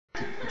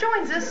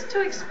joins us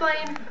to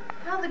explain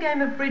how the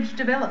game of bridge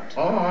developed.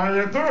 Oh, how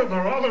you doing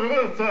there? Oh, look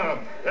at this.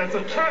 It's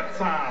a cat's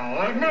owl.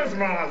 I'm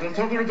mesmerized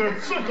until there's a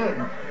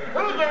chicken.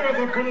 Oh, there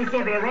was a pretty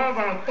simple around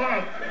that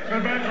thought.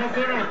 And then I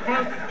see her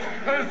first.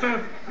 He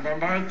says,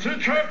 my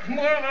teacup,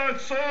 man, I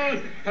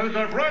say, and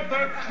I read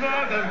that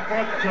snot and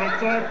but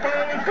just a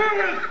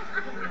belly.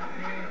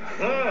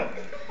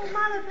 Well,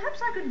 Milo,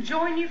 perhaps I could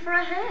join you for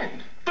a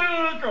hand. There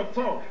you go,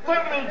 so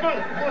let me go.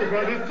 Please,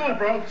 let me see,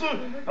 bro.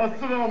 I'll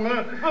sit on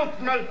there.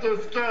 Let's make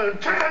this game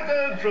kind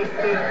of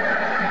interesting.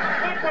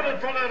 I'm gonna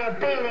put in a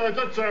bill and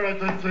get you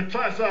everything to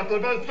cash out the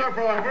best stuff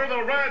for a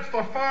winner ranch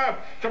the farm.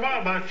 Come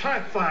on, my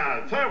cat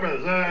side. Tell me.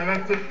 Yeah,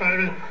 that's it,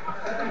 baby.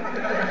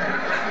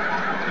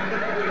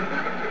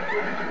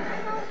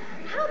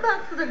 How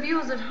about for the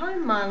viewers at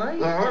home, Milo?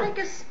 You take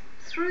us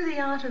through the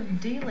art of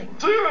dealing.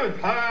 Dealing?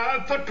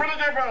 It's a pretty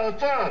good one,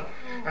 it's that.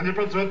 And you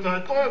put your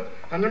necklace,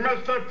 and you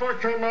make that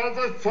fucking as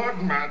a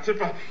submatch.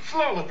 If I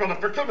slowly put a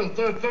fucking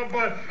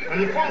somewhere,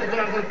 and you pull it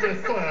down with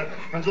this side,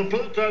 and you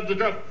peek out, you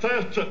got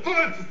taste it.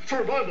 This is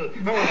true, baby.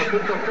 I want to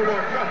pick up the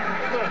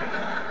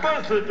one.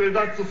 Basically,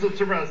 that's the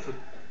situation.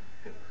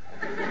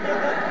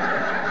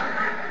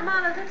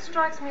 Milo, that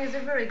strikes me as a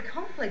very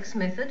complex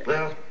method.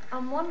 Well,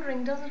 I'm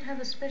wondering, does it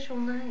have a special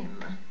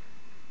name?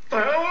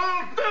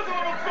 Oh, this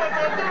one is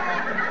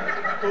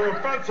the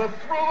offensive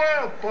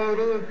thriller,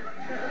 baby.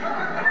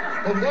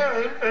 The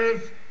name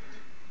is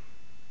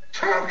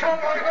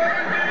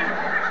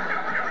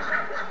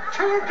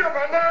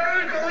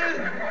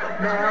Chocomanagi.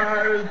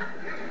 Nice.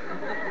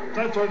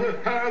 That's what it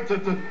has.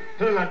 It's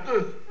here like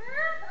this.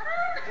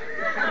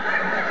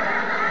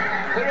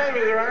 Maybe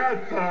you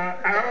add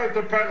hours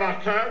to put my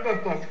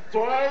canvas the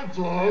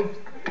strangers.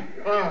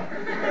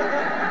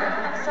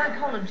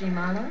 Psychology,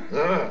 Milo.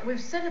 Yeah. We've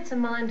said it's a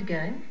mind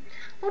game.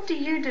 What do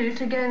you do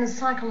to gain a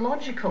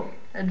psychological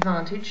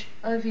advantage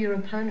over your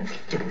opponent?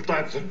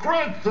 That's a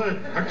great thing.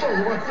 I tell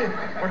you what,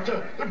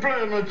 you're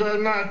playing the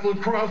game nice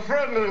and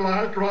cross-friendly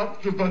like, right?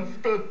 Because that's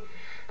spit.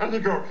 And you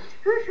go,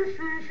 what do you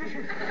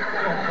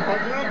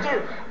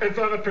do? Is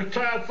that a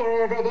Picasso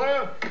over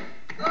there?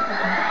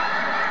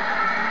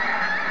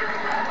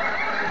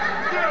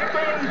 Yeah,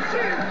 dirty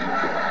shit.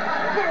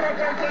 You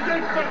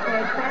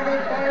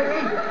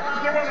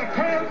want a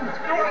pen?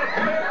 You want a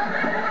pen?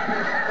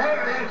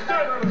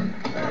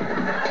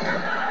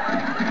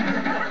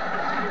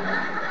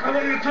 And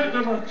then you take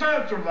them a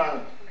chance from that.